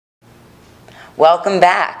Welcome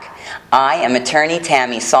back. I am attorney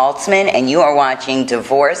Tammy Saltzman, and you are watching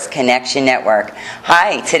Divorce Connection Network.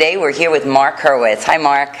 Hi, today we're here with Marc Hurwitz. Hi,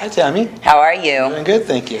 Marc. Hi, Tammy. How are you? Doing good,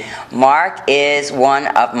 thank you. Marc is one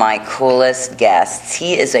of my coolest guests.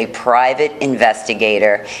 He is a private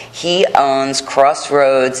investigator. He owns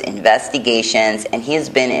Crossroads Investigations, and he has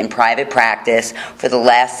been in private practice for the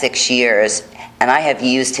last 6 years. And I have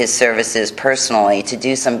used his services personally to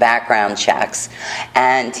do some background checks,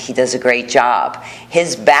 and he does a great job.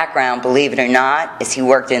 His background, believe it or not, is he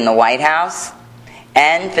worked in the White House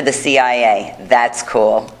and for the CIA. That's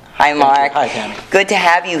cool. Hi, Marc. Hi, Tammy. Good to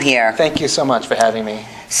have you here. Thank you so much for having me.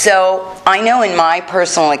 So, I know in my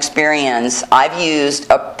personal experience, I've used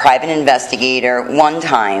a private investigator one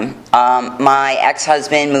time. My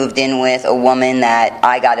ex-husband moved in with a woman that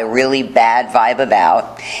I got a really bad vibe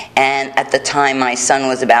about. And at the time, my son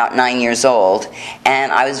was about 9 years old.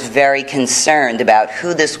 And I was very concerned about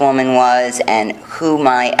who this woman was and who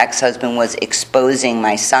my ex-husband was exposing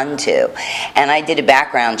my son to. And I did a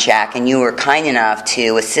background check, and you were kind enough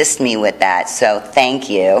to assist me with that. So, thank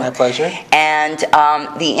you. My pleasure. And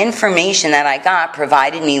the information that I got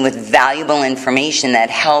provided me with valuable information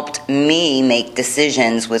that helped me make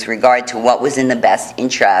decisions with regard to what was in the best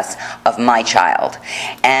interest of my child.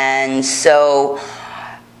 And so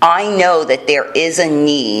I know that there is a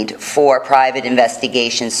need for private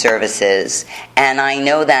investigation services, and I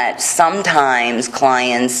know that sometimes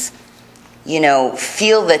clients,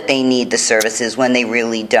 feel that they need the services when they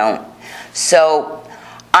really don't. So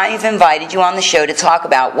I've invited you on the show to talk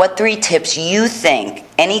about what 3 tips you think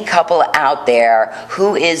any couple out there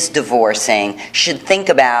who is divorcing should think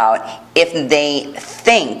about if they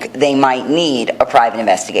think they might need a private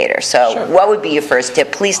investigator. So Sure. What would be your first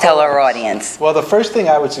tip? Please tell our audience. Well, the first thing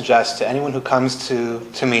I would suggest to anyone who comes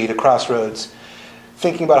to me, to Crossroads,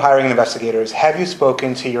 thinking about hiring an investigator is, have you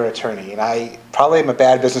spoken to your attorney? And I probably am a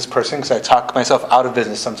bad business person because I talk myself out of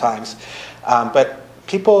business sometimes. But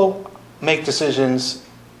people make decisions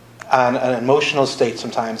on an emotional state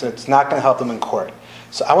sometimes, and it's not going to help them in court.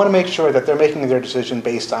 So I want to make sure that they're making their decision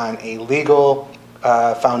based on a legal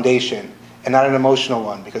foundation and not an emotional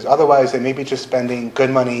one, because otherwise they may be just spending good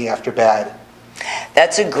money after bad.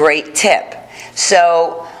 That's a great tip.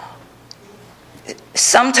 So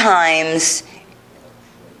sometimes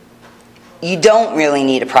you don't really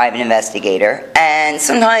need a private investigator, and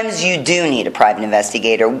sometimes you do need a private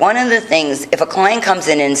investigator. One of the things, if a client comes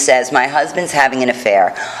in and says, my husband's having an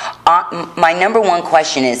affair, my number one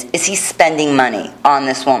question is he spending money on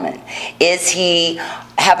this woman? Is he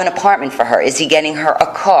have an apartment for her? Is he getting her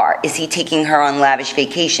a car? Is he taking her on lavish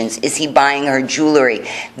vacations? Is he buying her jewelry?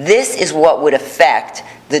 This is what would affect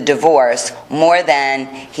the divorce more than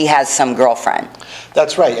he has some girlfriend.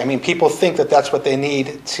 That's right. I mean, people think that that's what they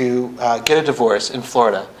need to get a divorce in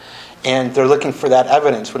Florida. And they're looking for that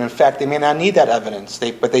evidence, when in fact they may not need that evidence.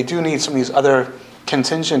 But they do need some of these other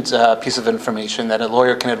contingent piece of information that a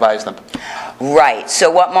lawyer can advise them. Right.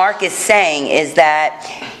 So what Marc is saying is that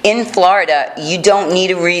in Florida, you don't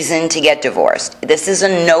need a reason to get divorced. This is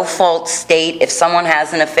a no-fault state. If someone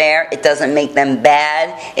has an affair, it doesn't make them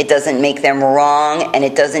bad, it doesn't make them wrong, and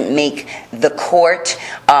it doesn't make the court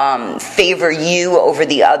favor you over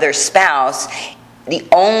the other spouse. The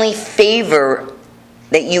only favor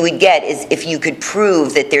that you would get is if you could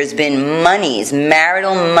prove that there's been monies,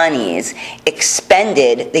 marital monies,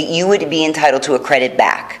 expended that you would be entitled to a credit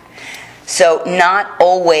back. So not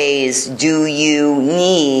always do you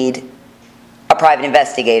need a private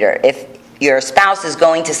investigator. If your spouse is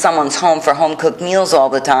going to someone's home for home-cooked meals all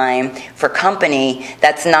the time, for company,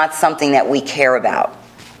 that's not something that we care about.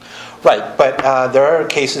 Right, but there are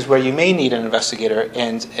cases where you may need an investigator,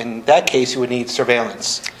 and in that case you would need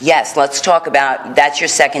surveillance. Yes, let's talk about, that's your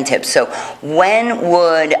second tip. So when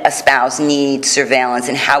would a spouse need surveillance,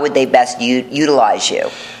 and how would they best utilize you?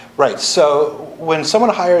 Right, so when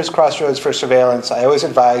someone hires Crossroads for surveillance, I always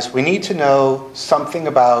advise we need to know something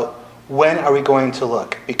about when are we going to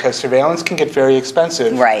look, because surveillance can get very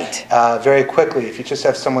expensive very quickly if you just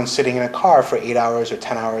have someone sitting in a car for 8 hours or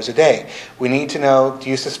 10 hours a day. We need to know, do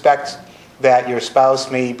you suspect that your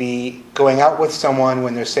spouse may be going out with someone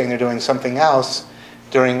when they're saying they're doing something else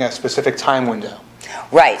during a specific time window?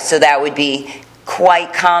 Right, so that would be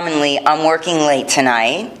quite commonly, I'm working late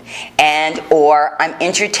tonight, or I'm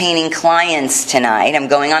entertaining clients tonight, I'm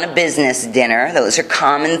going on a business dinner. Those are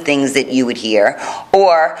common things that you would hear.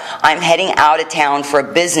 Or I'm heading out of town for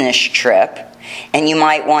a business trip, and you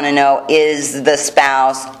might want to know, is the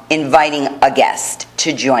spouse inviting a guest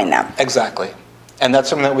to join them? Exactly. And that's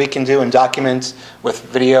something that we can do and document with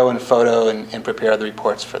video and photo and prepare the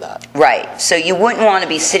reports for that. Right. So you wouldn't want to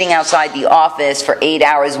be sitting outside the office for 8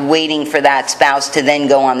 hours waiting for that spouse to then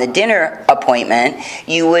go on the dinner appointment.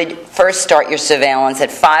 You would first start your surveillance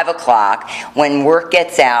at 5 o'clock. When work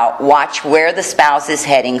gets out, watch where the spouse is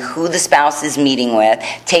heading, who the spouse is meeting with,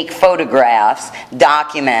 take photographs,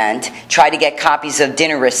 document, try to get copies of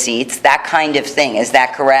dinner receipts, that kind of thing. Is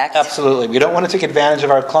that correct? Absolutely. We don't want to take advantage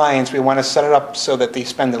of our clients. We want to set it up so that they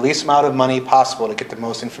spend the least amount of money possible to get the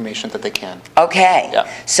most information that they can. Okay.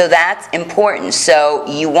 Yeah. So that's important. So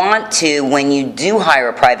you want to, when you do hire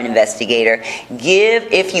a private investigator,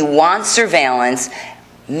 if you want surveillance,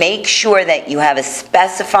 make sure that you have a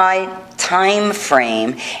specified time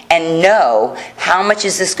frame and know how much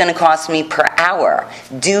is this going to cost me per hour.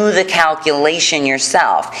 Do the calculation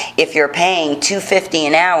yourself. If you're paying $250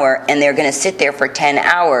 an hour and they're going to sit there for 10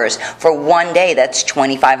 hours for one day, that's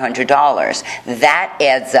 $2,500. That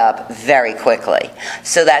adds up very quickly.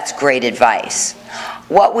 So that's great advice.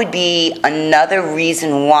 What would be another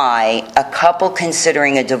reason why a couple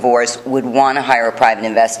considering a divorce would want to hire a private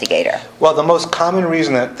investigator? Well, the most common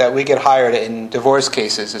reason that we get hired in divorce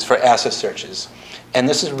cases is for asset searches. And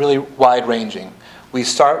this is really wide-ranging. We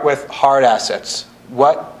start with hard assets.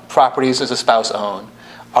 What properties does a spouse own?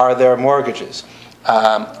 Are there mortgages?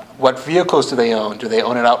 What vehicles do they own? Do they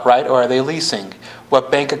own it outright or are they leasing?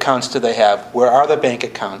 What bank accounts do they have? Where are the bank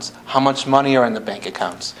accounts? How much money are in the bank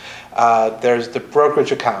accounts? There's the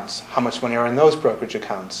brokerage accounts. How much money are in those brokerage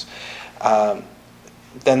accounts?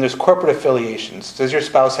 Then there's corporate affiliations. Does your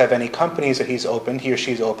spouse have any companies that he or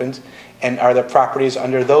she's opened? And are there properties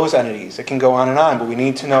under those entities? It can go on, but we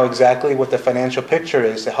need to know exactly what the financial picture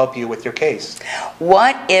is to help you with your case.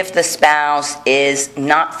 What if the spouse is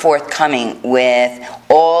not forthcoming with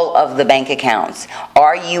all of the bank accounts?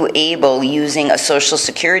 Are you able, using a Social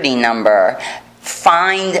Security number,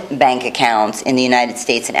 find bank accounts in the United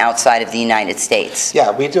States and outside of the United States?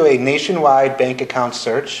 Yeah, we do a nationwide bank account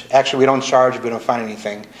search. Actually, we don't charge if we don't find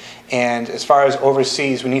anything. And as far as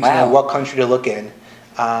overseas, we need to know what country to look in.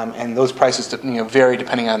 And those prices vary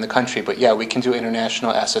depending on the country. But yeah, we can do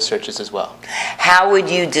international asset searches as well. How would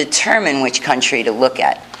you determine which country to look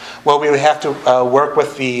at? Well, we would have to work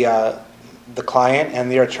with the client and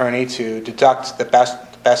their attorney to deduct the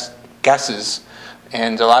best guesses.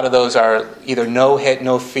 And a lot of those are either no hit,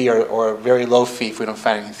 no fee, or very low fee if we don't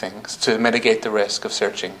find anything, to mitigate the risk of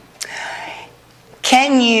searching.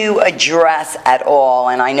 Can you address at all,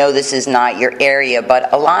 and I know this is not your area,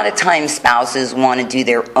 but a lot of times spouses want to do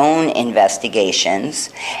their own investigations,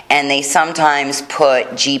 and they sometimes put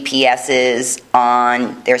GPSs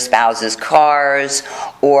on their spouse's cars,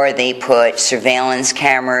 or they put surveillance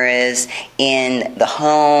cameras in the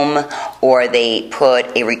home, or they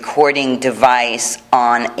put a recording device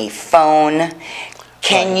on a phone.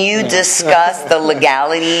 Can you discuss the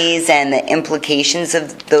legalities and the implications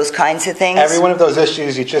of those kinds of things? Every one of those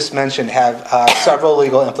issues you just mentioned have several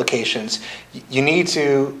legal implications. You need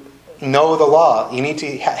to know the law. You need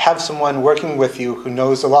to have someone working with you who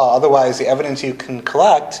knows the law. Otherwise, the evidence you can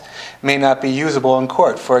collect may not be usable in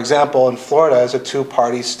court. For example, in Florida is a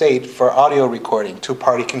two-party state for audio recording,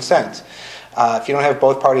 two-party consent. If you don't have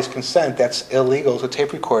both parties' consent, that's illegal to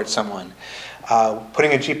tape record someone.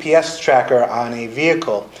 Putting a GPS tracker on a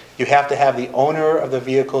vehicle, you have to have the owner of the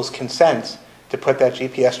vehicle's consent to put that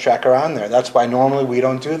GPS tracker on there. That's why normally we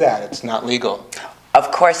don't do that. It's not legal. Of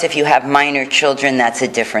course, if you have minor children, that's a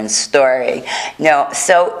different story. No,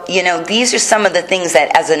 so, these are some of the things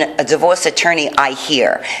that as a divorce attorney I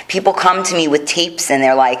hear. People come to me with tapes and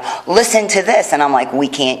they're like, listen to this. And I'm like, we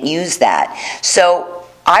can't use that. So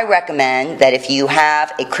I recommend that if you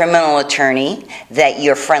have a criminal attorney that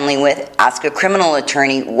you're friendly with, ask a criminal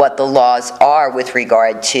attorney what the laws are with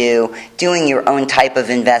regard to doing your own type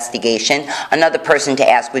of investigation. Another person to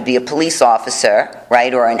ask would be a police officer,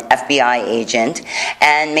 right, or an FBI agent,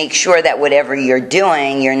 and make sure that whatever you're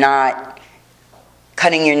doing, you're not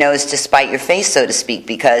cutting your nose to spite your face, so to speak,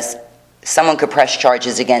 because someone could press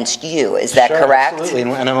charges against you. Is that correct?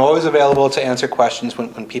 Absolutely. And I'm always available to answer questions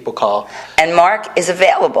when people call. And Marc is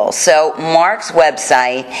available. So Marc's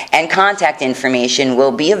website and contact information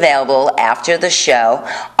will be available after the show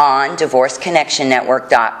on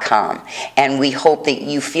DivorceConnectionNetwork.com. And we hope that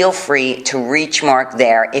you feel free to reach Marc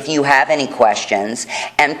there if you have any questions.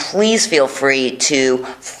 And please feel free to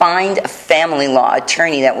find a family law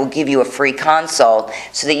attorney that will give you a free consult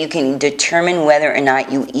so that you can determine whether or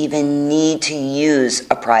not you even need to use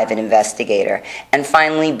a private investigator. And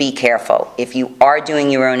finally, be careful. If you are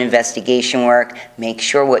doing your own investigation work, make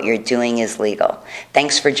sure what you're doing is legal.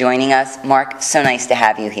 Thanks for joining us. Marc, so nice to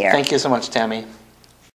have you here. Thank you so much, Tammy.